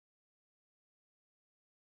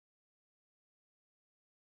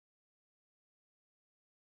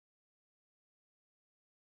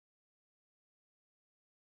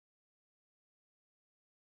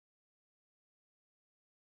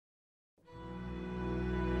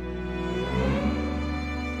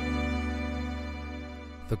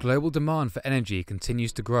The global demand for energy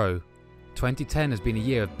continues to grow. 2010 has been a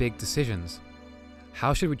year of big decisions.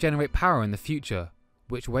 How should we generate power in the future?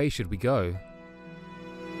 Which way should we go?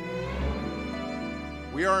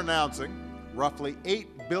 We are announcing roughly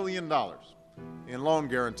 $8 billion in loan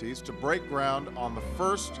guarantees to break ground on the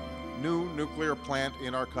first new nuclear plant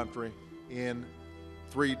in our country in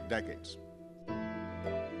 3 decades.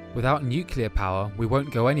 Without nuclear power, we won't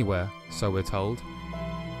go anywhere, so we're told.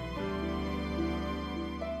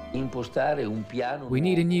 We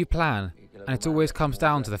need a new plan, and it always comes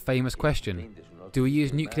down to the famous question, do we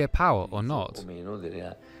use nuclear power or not?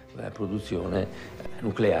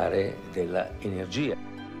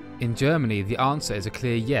 In Germany, the answer is a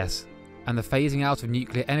clear yes, and the phasing out of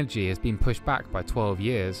nuclear energy has been pushed back by 12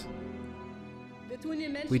 years.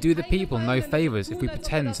 We do the people no favours if we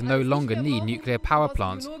pretend to no longer need nuclear power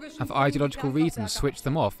plants and for ideological reasons switch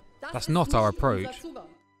them off. That's not our approach.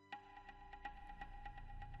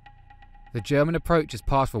 The German approach is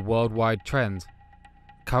part of a worldwide trend.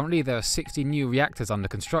 Currently there are 60 new reactors under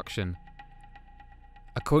construction.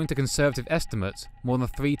 According to conservative estimates, more than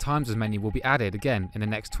 3 times as many will be added again in the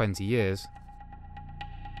next 20 years.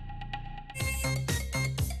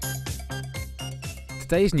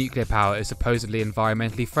 Today's nuclear power is supposedly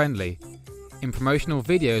environmentally friendly. In promotional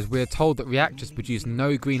videos we are told that reactors produce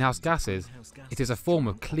no greenhouse gases. It is a form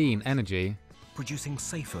of clean energy. Producing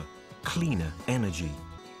safer, cleaner energy.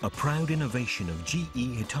 A proud innovation of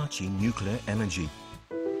GE Hitachi Nuclear Energy.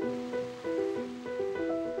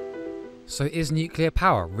 So is nuclear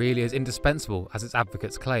power really as indispensable as its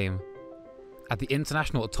advocates claim? At the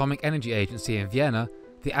International Atomic Energy Agency in Vienna,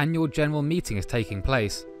 the annual general meeting is taking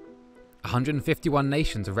place. 151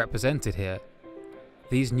 nations are represented here.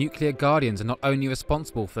 These nuclear guardians are not only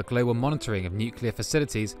responsible for the global monitoring of nuclear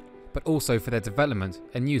facilities, but also for their development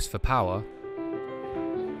and use for power.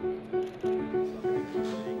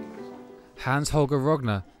 Hans-Holger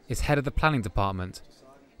Rogner is head of the planning department.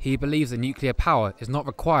 He believes that nuclear power is not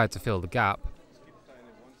required to fill the gap.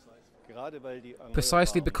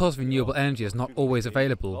 Precisely because renewable energy is not always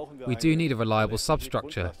available, we do need a reliable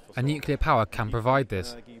substructure, and nuclear power can provide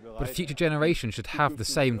this. But future generations should have the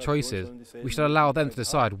same choices. We should allow them to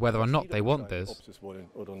decide whether or not they want this.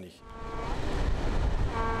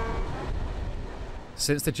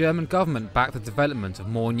 Since the German government backed the development of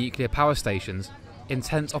more nuclear power stations,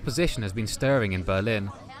 intense opposition has been stirring in Berlin.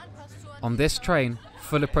 On this train,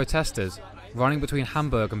 full of protesters, running between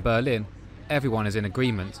Hamburg and Berlin, everyone is in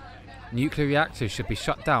agreement. Nuclear reactors should be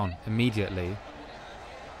shut down immediately.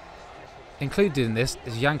 Included in this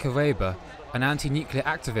is Janke Weber, an anti-nuclear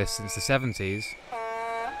activist since the 70s.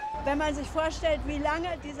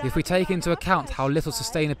 If we take into account how little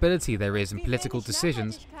sustainability there is in political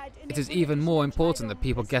decisions, it is even more important that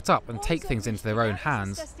people get up and take things into their own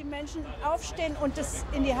hands.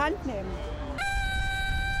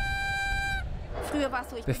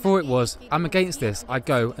 Before it was, I'm against this, I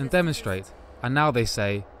go and demonstrate. And now they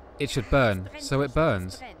say, it should burn, so it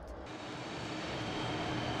burns.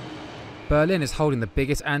 Berlin is holding the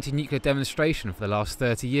biggest anti-nuclear demonstration for the last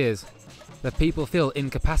 30 years. The people feel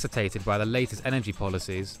incapacitated by the latest energy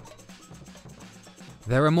policies.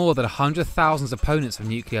 There are more than 100,000 opponents of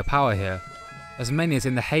nuclear power here, as many as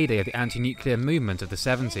in the heyday of the anti-nuclear movement of the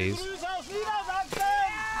 70s.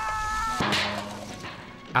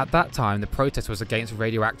 At that time, the protest was against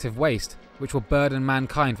radioactive waste, which will burden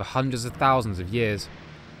mankind for hundreds of thousands of years.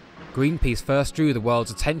 Greenpeace first drew the world's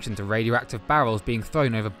attention to radioactive barrels being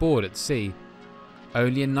thrown overboard at sea.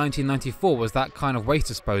 Only in 1994 was that kind of waste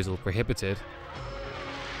disposal prohibited.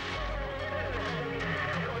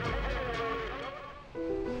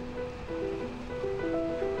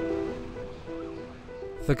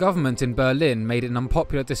 The government in Berlin made an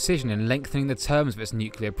unpopular decision in lengthening the terms of its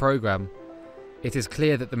nuclear program. It is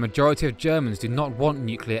clear that the majority of Germans do not want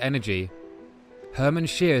nuclear energy. Hermann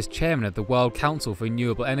Scheer is chairman of the World Council for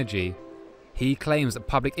Renewable Energy. He claims that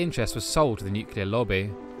public interest was sold to the nuclear lobby.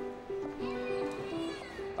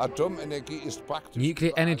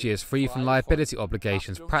 Nuclear energy is free from liability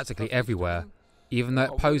obligations practically everywhere, even though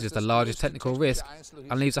it poses the largest technical risk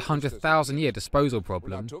and leaves a 100,000-year disposal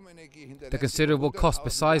problem. The considerable cost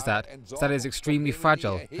besides that is that it is extremely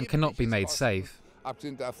fragile and cannot be made safe.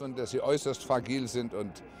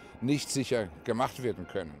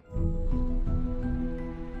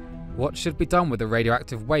 What should be done with the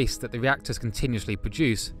radioactive waste that the reactors continuously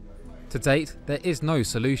produce? To date, there is no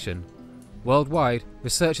solution. Worldwide,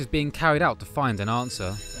 research is being carried out to find an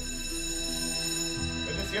answer.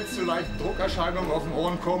 Wenn es jetzt zu leichten Druckerscheinungen auf den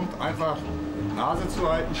Ohren kommt, einfach Nase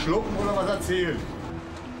zuhalten, schlucken oder was erzählen.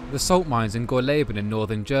 The salt mines in Gorleben in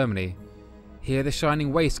northern Germany. Here the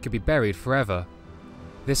shining waste could be buried forever.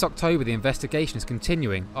 This October the investigation is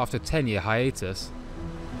continuing after a 10-year hiatus.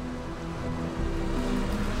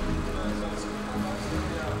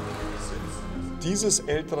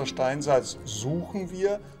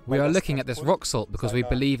 We are looking at this rock salt because we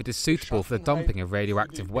believe it is suitable for the dumping of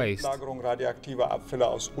radioactive waste. The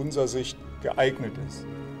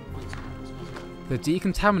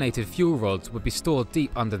decontaminated fuel rods would be stored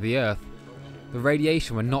deep under the earth. The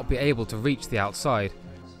radiation would not be able to reach the outside.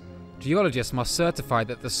 Geologists must certify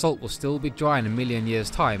that the salt will still be dry in a million years'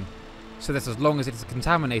 time, so that as long as it is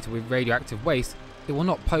contaminated with radioactive waste, it will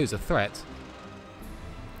not pose a threat.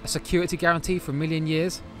 A security guarantee for a million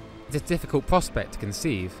years? It is a difficult prospect to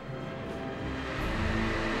conceive.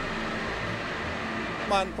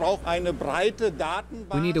 We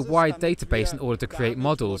need a wide database in order to create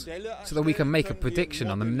models, so that we can make a prediction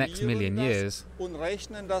on the next million years.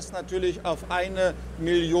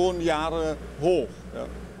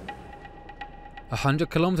 100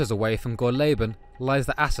 kilometers away from Gorleben lies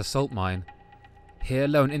the Asse salt mine. Here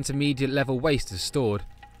low and intermediate level waste is stored.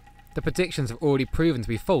 The predictions have already proven to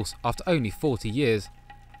be false after only 40 years.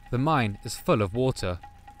 The mine is full of water.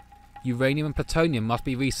 Uranium and plutonium must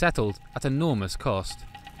be resettled at enormous cost.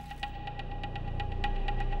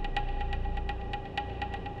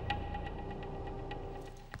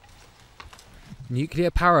 Nuclear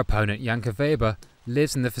power opponent Janke Weber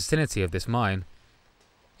lives in the vicinity of this mine.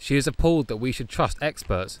 She is appalled that we should trust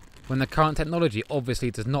experts when the current technology obviously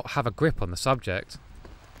does not have a grip on the subject.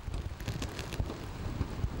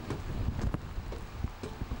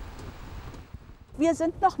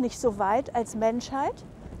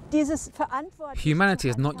 Humanity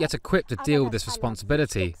is not yet equipped to deal with this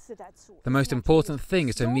responsibility. The most important thing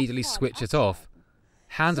is to immediately switch it off.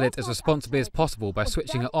 Handle it as responsibly as possible by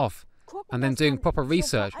switching it off, and then doing proper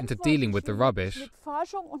research into dealing with the rubbish.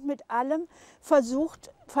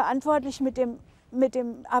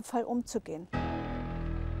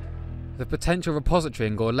 The potential repository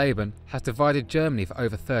in Gorleben has divided Germany for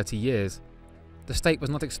over 30 years. The state was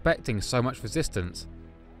not expecting so much resistance.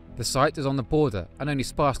 The site is on the border and only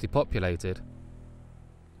sparsely populated.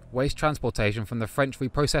 Waste transportation from the French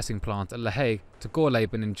reprocessing plant at La Hague to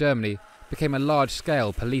Gorleben in Germany became a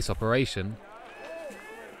large-scale police operation.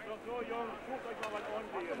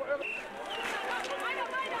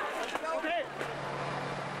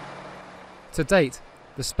 To date,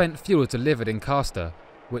 the spent fuel is delivered in Castor,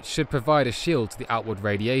 which should provide a shield to the outward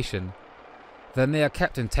radiation. Then they are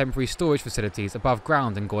kept in temporary storage facilities above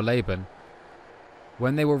ground in Gorleben.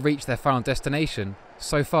 When they will reach their final destination,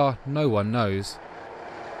 so far no one knows.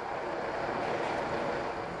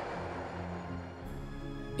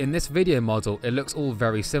 In this video model it looks all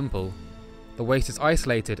very simple. The waste is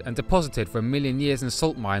isolated and deposited for a million years in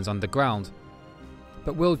salt mines underground.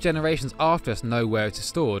 But will generations after us know where it is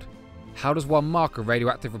stored? How does one mark a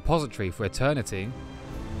radioactive repository for eternity?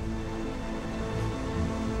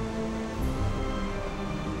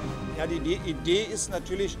 The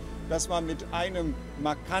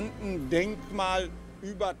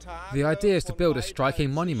idea is to build a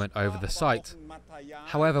striking monument over the site.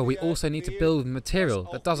 However, we also need to build material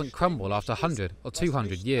that doesn't crumble after 100 or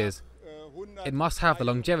 200 years. It must have the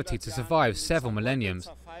longevity to survive several millenniums.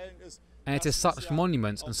 And it is such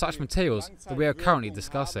monuments and such materials that we are currently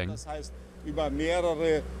discussing. Über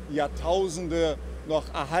mehrere Jahrtausende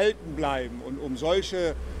noch erhalten bleiben. Und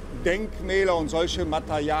solche Denkmäler und solche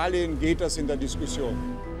Materialien geht es in der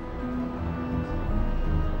Diskussion.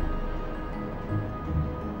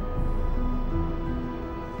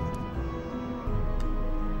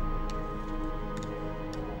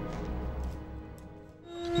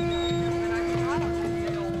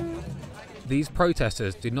 These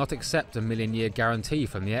protesters do not accept a million-year guarantee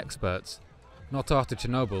from the experts, not after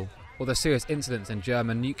Chernobyl or the serious incidents in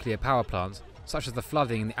German nuclear power plants, such as the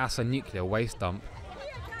flooding in the Asse nuclear waste dump.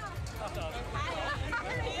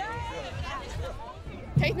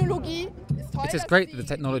 It is great that the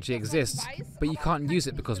technology exists, but you can't use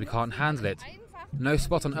it because we can't handle it. No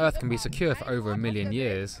spot on Earth can be secure for over a million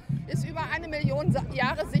years.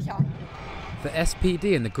 The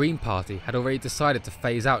SPD and the Green Party had already decided to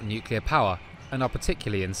phase out nuclear power and are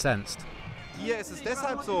particularly incensed. Here it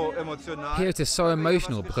is so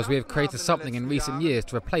emotional because we have created something in recent years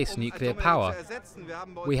to replace nuclear power.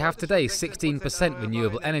 We have today 16%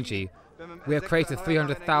 renewable energy. We have created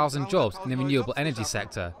 300,000 jobs in the renewable energy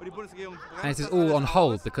sector. And it is all on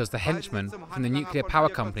hold because the henchmen from the nuclear power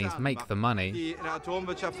companies make the money.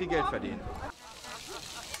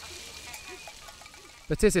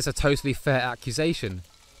 But is this a totally fair accusation?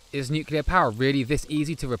 Is nuclear power really this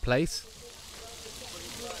easy to replace?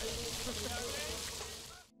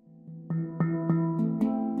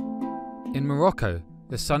 In Morocco,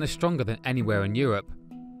 the sun is stronger than anywhere in Europe.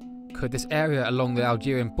 Could this area along the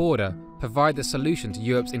Algerian border provide the solution to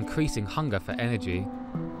Europe's increasing hunger for energy?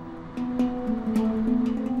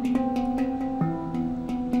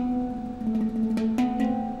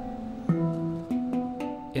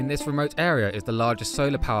 In this remote area is the largest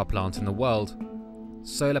solar power plant in the world.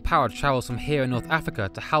 Solar power travels from here in North Africa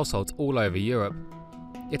to households all over Europe.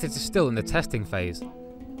 Yet it is still in the testing phase.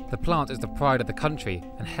 The plant is the pride of the country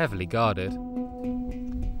and heavily guarded.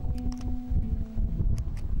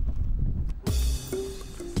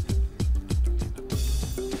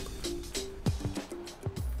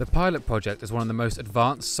 The pilot project is one of the most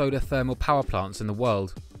advanced solar thermal power plants in the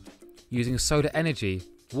world. Using solar energy,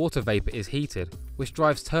 water vapour is heated, which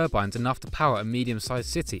drives turbines enough to power a medium-sized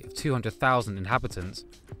city of 200,000 inhabitants.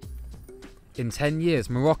 In 10 years,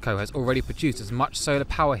 Morocco has already produced as much solar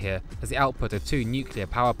power here as the output of 2 nuclear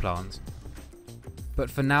power plants. But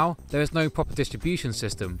for now, there is no proper distribution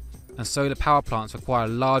system, and solar power plants require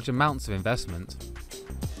large amounts of investment.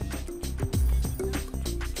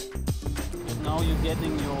 Now you're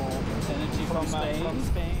getting your energy from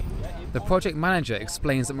Spain. The project manager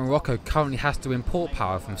explains that Morocco currently has to import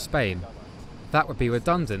power from Spain. That would be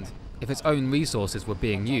redundant if its own resources were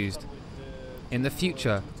being used. In the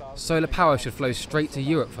future, solar power should flow straight to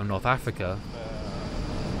Europe from North Africa.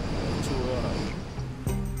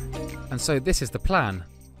 And so this is the plan.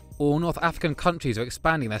 All North African countries are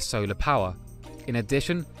expanding their solar power. In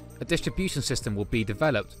addition, a distribution system will be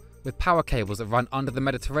developed with power cables that run under the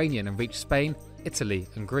Mediterranean and reach Spain, Italy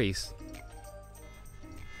and Greece.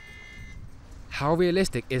 How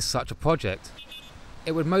realistic is such a project?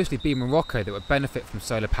 It would mostly be Morocco that would benefit from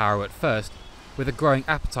solar power at first, with a growing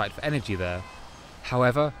appetite for energy there.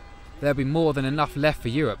 However, there will be more than enough left for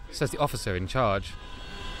Europe, says the officer in charge.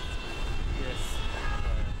 Yes.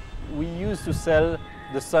 We used to sell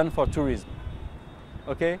the sun for tourism.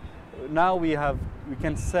 Okay? Now we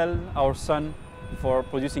can sell our sun for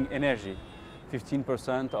producing energy.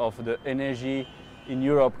 15% of the energy in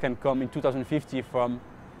Europe can come in 2050 from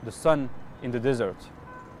the sun in the desert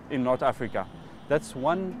in North Africa. That's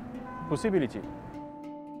one possibility.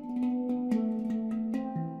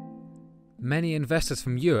 Many investors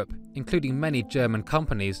from Europe, including many German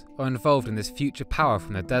companies, are involved in this future power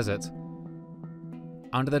from the desert.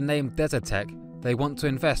 Under the name Desertec, they want to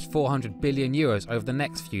invest 400 billion euros over the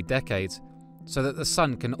next few decades, so that the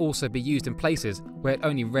sun can also be used in places where it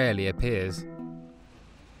only rarely appears.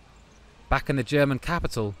 Back in the German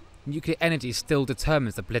capital, nuclear energy still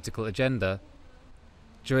determines the political agenda.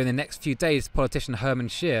 During the next few days, politician Hermann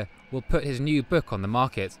Scheer will put his new book on the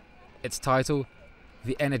market. Its title,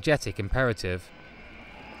 The Energetic Imperative.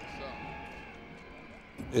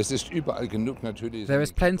 There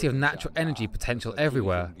is plenty of natural energy potential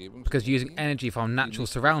everywhere, because using energy from natural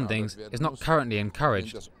surroundings is not currently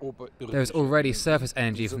encouraged. There is already surface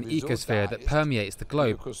energy from the ecosphere that permeates the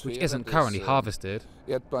globe, which isn't currently harvested.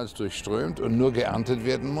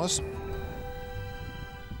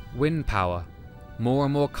 Wind power. More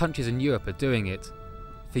and more countries in Europe are doing it.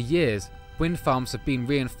 For years, wind farms have been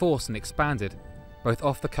reinforced and expanded, both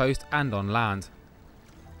off the coast and on land.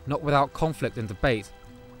 Not without conflict and debate,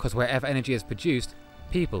 because wherever energy is produced,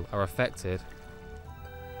 people are affected.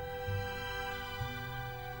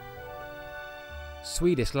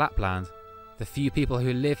 Swedish Lapland. The few people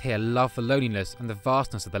who live here love the loneliness and the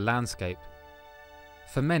vastness of the landscape.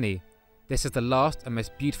 For many, this is the last and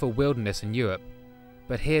most beautiful wilderness in Europe,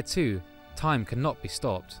 but here too, time cannot be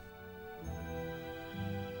stopped.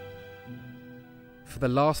 For the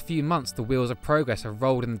last few months, the wheels of progress have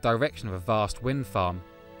rolled in the direction of a vast wind farm.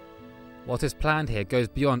 What is planned here goes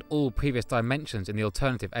beyond all previous dimensions in the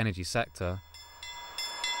alternative energy sector.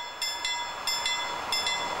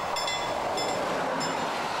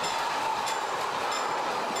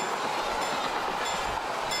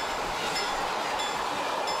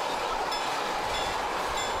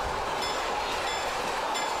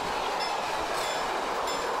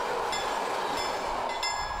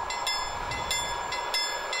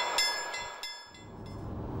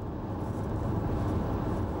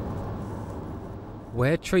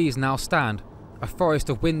 Where trees now stand, a forest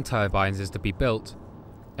of wind turbines is to be built.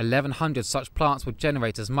 1,100 such plants would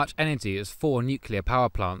generate as much energy as 4 nuclear power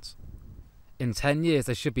plants. In 10 years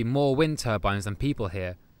there should be more wind turbines than people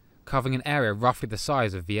here, covering an area roughly the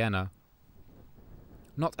size of Vienna.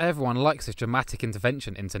 Not everyone likes this dramatic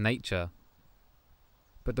intervention into nature.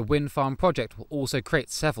 But the wind farm project will also create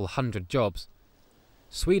several hundred jobs.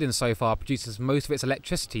 Sweden so far produces most of its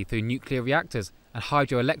electricity through nuclear reactors and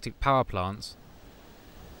hydroelectric power plants.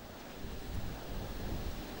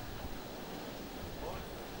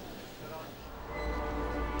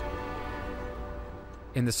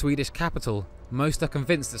 In the Swedish capital, most are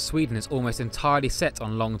convinced that Sweden is almost entirely set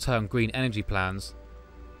on long-term green energy plans.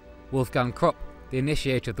 Wolfgang Kropp, the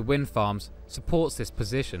initiator of the wind farms, supports this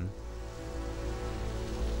position.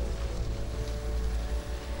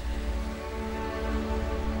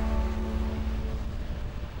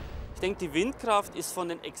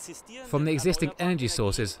 From the existing energy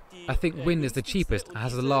sources, I think wind is the cheapest and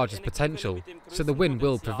has the largest potential, so the wind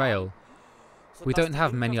will prevail. We don't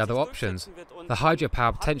have many other options. The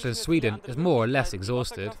hydropower potential in Sweden is more or less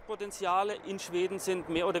exhausted.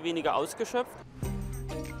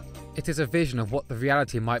 It is a vision of what the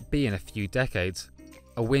reality might be in a few decades.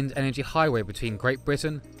 A wind energy highway between Great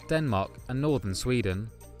Britain, Denmark and northern Sweden.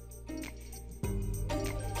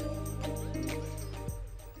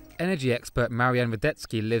 Energy expert Marianne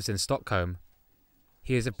Wiedecki lives in Stockholm.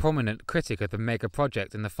 He is a prominent critic of the mega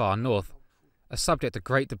project in the far north, a subject of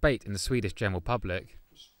great debate in the Swedish general public.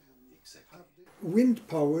 Wind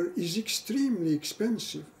power is extremely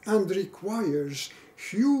expensive and requires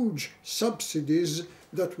huge subsidies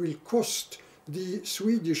that will cost the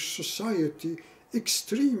Swedish society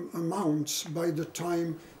extreme amounts by the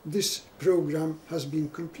time this program has been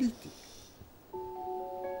completed.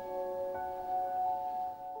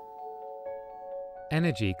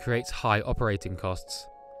 Energy creates high operating costs,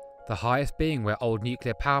 the highest being where old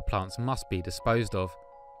nuclear power plants must be disposed of.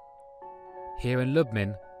 Here in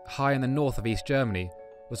Lubmin, high in the north of East Germany,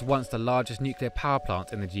 was once the largest nuclear power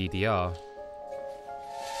plant in the GDR.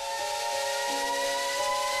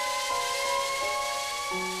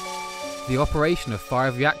 The operation of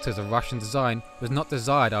 5 reactors of Russian design was not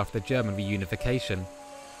desired after the German reunification.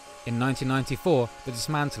 In 1994, the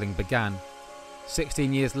dismantling began.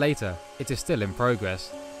 16 years later, it is still in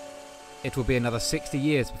progress. It will be another 60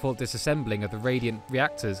 years before disassembling of the radiant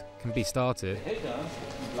reactors can be started.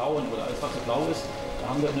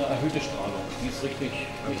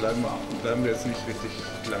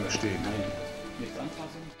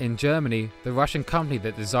 In Germany, the Russian company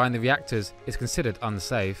that designed the reactors is considered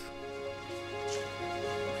unsafe.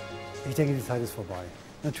 Ich denke, die Zeit ist vorbei.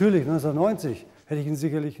 Natürlich, 1990 hätte ich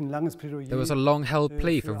sicherlich ein langes Plädoyer. There was a long-held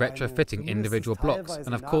plea for retrofitting individual blocks,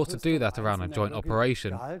 and of course to do that around a joint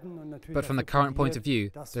operation. But from the current point of view,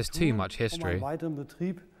 there's too much history. Weiteren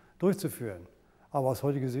Betrieb durchzuführen. Aber aus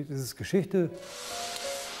heutiger Sicht ist es Geschichte.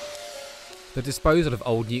 The disposal of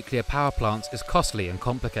old nuclear power plants is costly and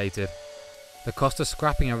complicated. The cost of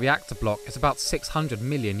scrapping a reactor block is about 600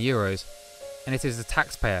 million euros, and it is the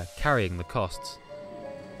taxpayer carrying the costs.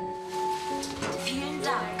 Vielen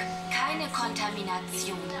Dank. Keine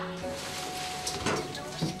Kontamination.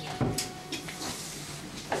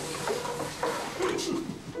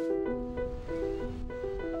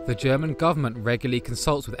 The German government regularly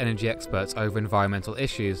consults with energy experts over environmental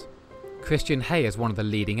issues. Christian Hey is one of the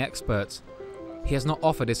leading experts. He has not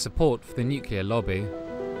offered his support for the nuclear lobby.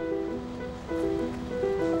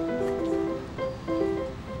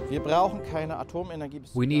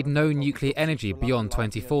 We need no nuclear energy beyond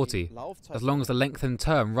 2040, as long as the lengthened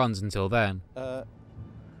term runs until then.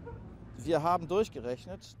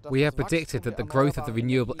 We have predicted that the growth of the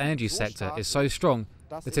renewable energy sector is so strong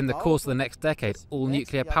that in the course of the next decade, all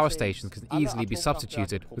nuclear power stations can easily be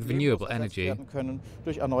substituted with renewable energy.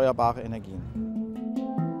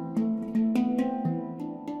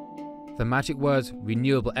 The magic words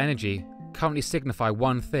renewable energy currently signify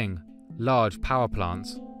one thing: large power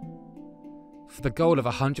plants. For the goal of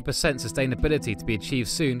 100% sustainability to be achieved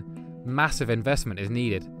soon, massive investment is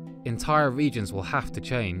needed. Entire regions will have to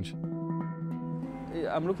change.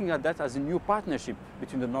 I'm looking at that as a new partnership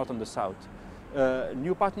between the North and the South.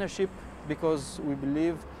 New partnership because we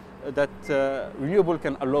believe that renewable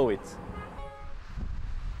can allow it.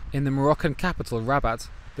 In the Moroccan capital Rabat,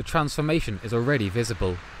 the transformation is already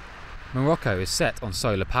visible. Morocco is set on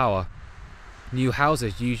solar power. New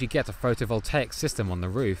houses usually get a photovoltaic system on the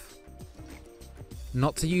roof.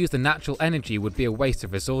 Not to use the natural energy would be a waste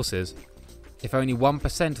of resources. If only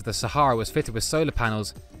 1% of the Sahara was fitted with solar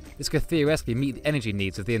panels, this could theoretically meet the energy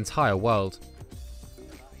needs of the entire world.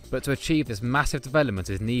 But to achieve this massive development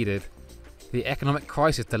is needed. The economic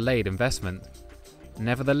crisis delayed investment.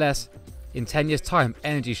 Nevertheless, in 10 years' time,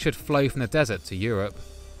 energy should flow from the desert to Europe.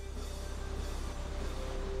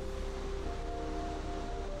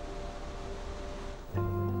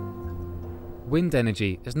 Wind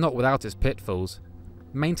energy is not without its pitfalls.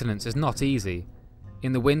 Maintenance is not easy.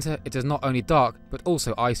 In the winter, it is not only dark, but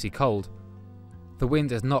also icy cold. The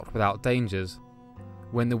wind is not without dangers.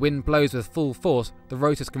 When the wind blows with full force, the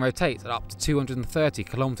rotors can rotate at up to 230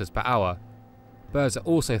 km per hour. Birds are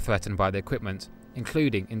also threatened by the equipment,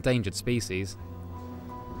 including endangered species.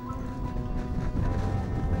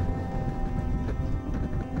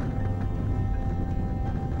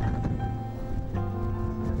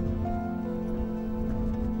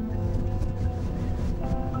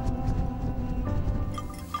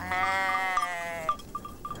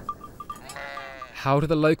 How do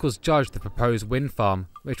the locals judge the proposed wind farm,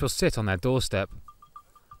 which will sit on their doorstep?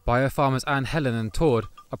 Biofarmers Anne Helen and Tord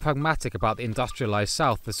are pragmatic about the industrialised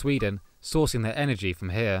south of Sweden, sourcing their energy from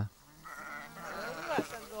here.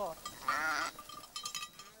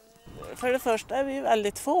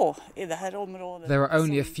 There are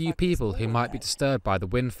only a few people who might be disturbed by the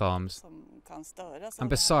wind farms. And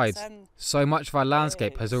besides, so much of our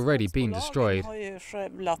landscape has already been destroyed.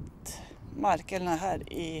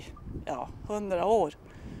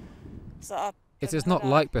 It is not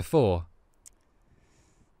like before.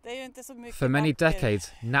 For many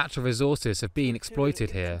decades, natural resources have been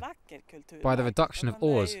exploited here by the reduction of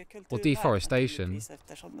ores or deforestation.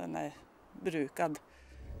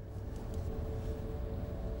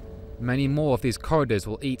 Many more of these corridors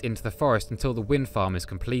will eat into the forest until the wind farm is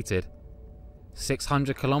completed.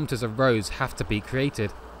 600 kilometers of roads have to be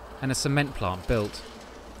created and a cement plant built.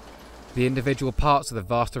 The individual parts of the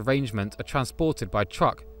vast arrangement are transported by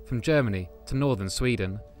truck from Germany to northern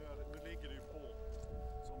Sweden.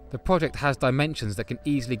 The project has dimensions that can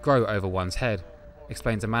easily grow over one's head,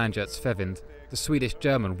 explains the manager at Svevind, the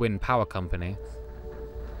Swedish-German wind power company.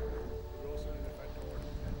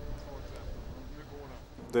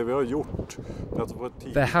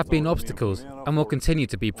 There have been obstacles and will continue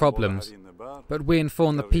to be problems, but we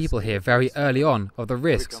informed the people here very early on of the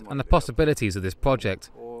risks and the possibilities of this project.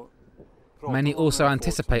 Many also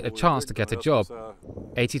anticipate a chance to get a job.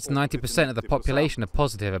 80 to 90% of the population are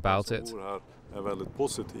positive about it.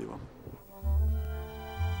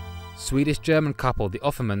 Swedish-German couple, the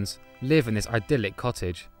Offermans, live in this idyllic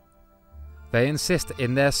cottage. They insist that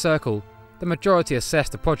in their circle, the majority assess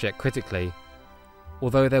the project critically.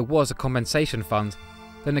 Although there was a compensation fund,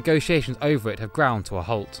 the negotiations over it have ground to a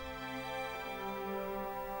halt.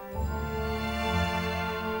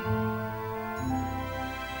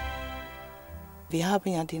 We have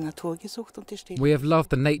loved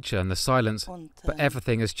the nature and the silence, but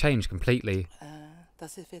everything has changed completely.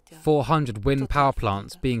 400 wind power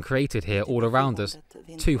plants being created here all around us,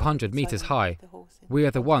 200 meters high. We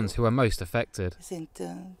are the ones who are most affected.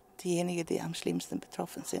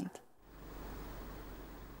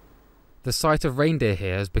 The sight of reindeer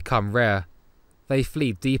here has become rare. They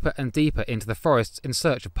flee deeper and deeper into the forests in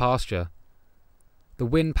search of pasture. The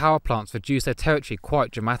wind power plants reduce their territory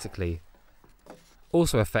quite dramatically.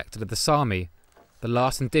 Also affected are the Sami, the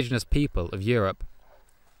last indigenous people of Europe.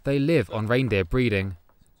 They live on reindeer breeding.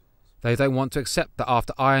 They don't want to accept that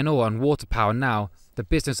after iron ore and water power now, the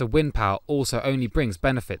business of wind power also only brings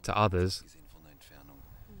benefit to others.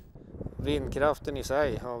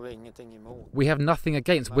 We have nothing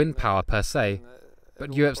against wind power per se,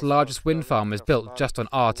 but Europe's largest wind farm is built just on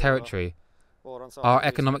our territory. Our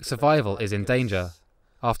economic survival is in danger.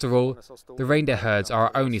 After all, the reindeer herds are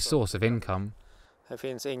our only source of income.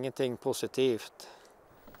 The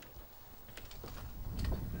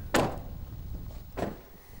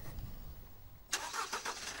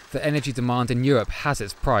energy demand in Europe has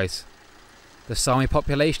its price. The Sami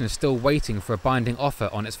population is still waiting for a binding offer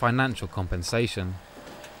on its financial compensation.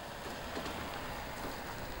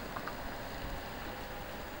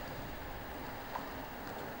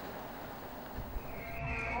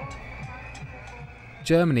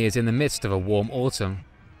 Germany is in the midst of a warm autumn.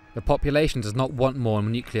 The population does not want more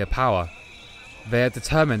nuclear power. They are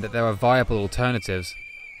determined that there are viable alternatives.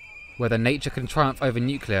 Whether nature can triumph over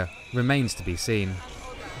nuclear remains to be seen.